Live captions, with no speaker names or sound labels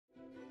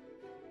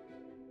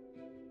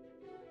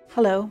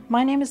Hello,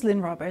 my name is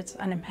Lynn Roberts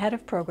and I'm Head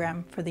of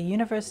Programme for the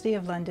University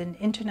of London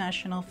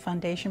International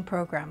Foundation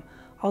Programme,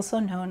 also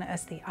known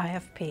as the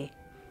IFP.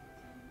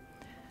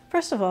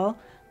 First of all,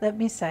 let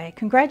me say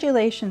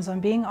congratulations on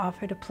being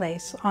offered a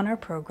place on our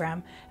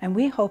programme, and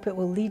we hope it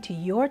will lead to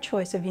your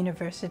choice of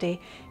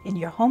university in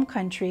your home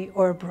country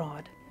or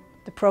abroad.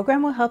 The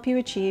programme will help you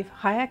achieve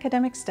high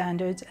academic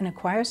standards and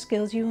acquire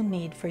skills you will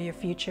need for your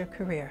future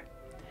career.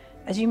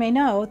 As you may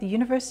know, the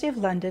University of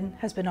London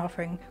has been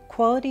offering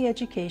quality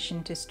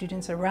education to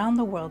students around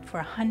the world for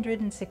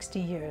 160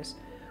 years.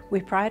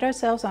 We pride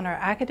ourselves on our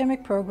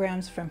academic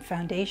programs from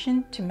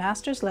foundation to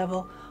master's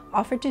level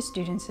offered to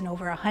students in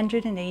over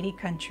 180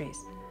 countries.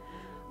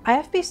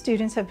 IFP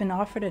students have been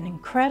offered an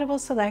incredible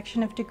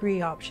selection of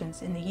degree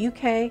options in the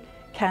UK,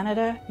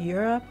 Canada,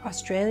 Europe,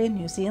 Australia,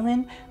 New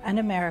Zealand, and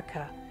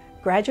America.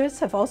 Graduates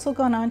have also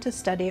gone on to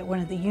study at one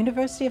of the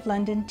University of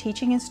London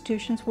teaching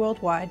institutions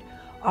worldwide,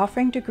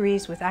 offering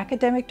degrees with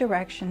academic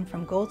direction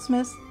from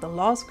Goldsmiths, the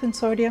Laws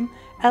Consortium,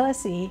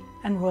 LSE,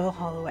 and Royal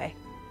Holloway.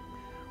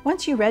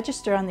 Once you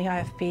register on the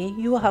IFP,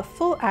 you will have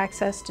full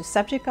access to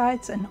subject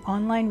guides and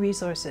online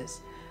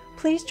resources.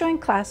 Please join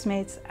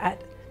classmates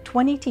at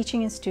 20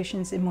 teaching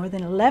institutions in more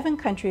than 11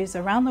 countries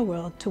around the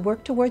world to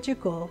work towards your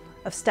goal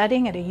of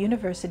studying at a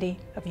university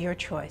of your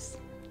choice.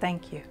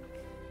 Thank you.